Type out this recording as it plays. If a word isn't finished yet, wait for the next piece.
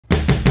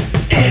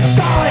It's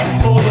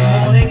time for the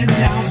morning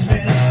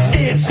announcements.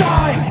 It's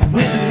time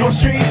with the North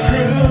Street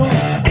crew.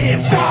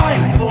 It's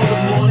time for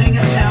the morning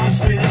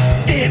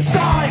announcements. It's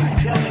time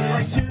coming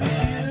right to you.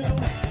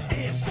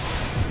 It's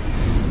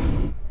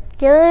time.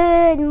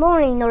 Good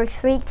morning, North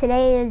Street.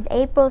 Today is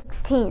April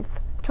 16th,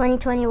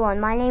 2021.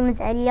 My name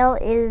is Eddie.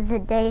 It is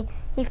day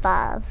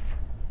 5.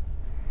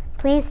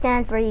 Please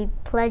stand for the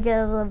Pledge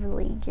of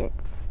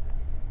Allegiance.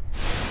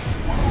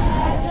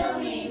 Pledge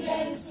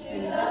allegiance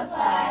to the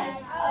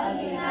flag of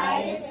the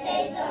United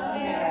States of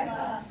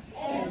America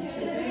and to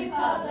the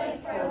republic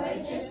for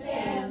which it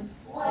stands,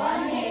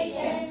 one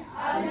nation,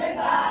 under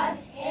God,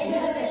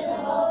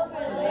 indivisible,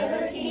 with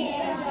liberty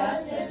and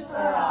justice for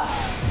all.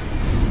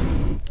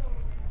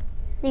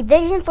 The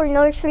vision for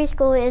North Street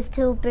School is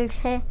to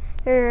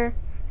prepare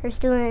her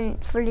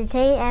students for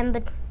today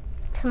and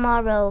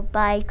tomorrow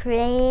by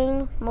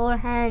creating more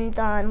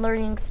hands-on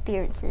learning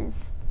experiences.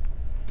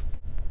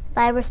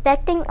 By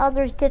respecting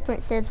others'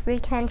 differences, we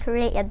can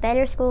create a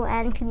better school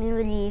and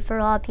community for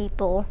all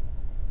people.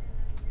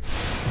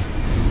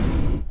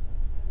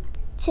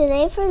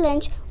 Today for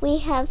lunch, we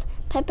have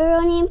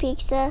pepperoni and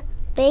pizza,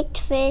 baked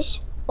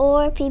fish,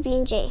 or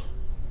PB&J.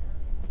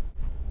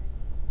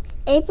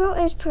 April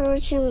is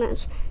Poetry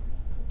Month.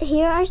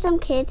 Here are some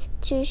kids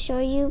to show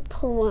you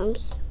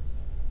poems.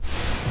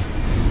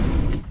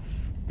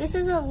 This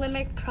is a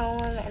limerick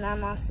poem, and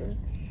I'm Austin.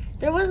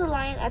 There was a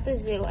lion at the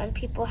zoo, and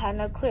people had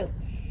no clue.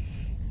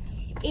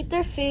 Ate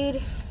their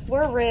food,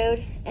 were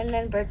rude, and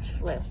then birds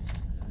flew.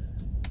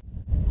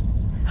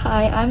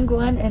 Hi, I'm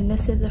Gwen, and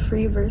this is a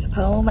free verse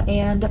poem,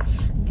 and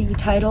the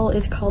title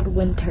is called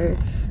Winter.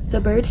 The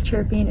birds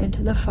chirping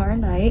into the far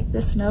night,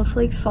 the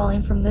snowflakes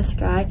falling from the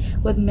sky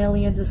with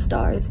millions of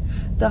stars,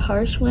 the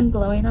harsh wind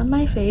blowing on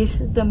my face,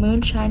 the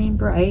moon shining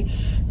bright,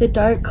 the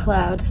dark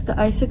clouds, the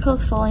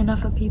icicles falling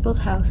off of people's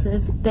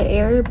houses, the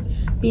air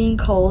being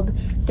cold,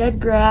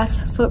 dead grass,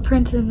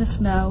 footprints in the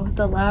snow,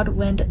 the loud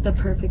wind, the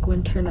perfect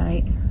winter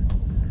night.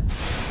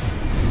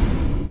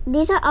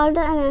 These are all the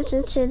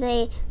announcements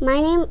today.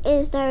 My name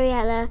is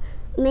Dariella.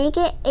 Make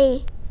it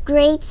a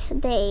great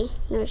day,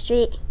 North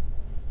Street.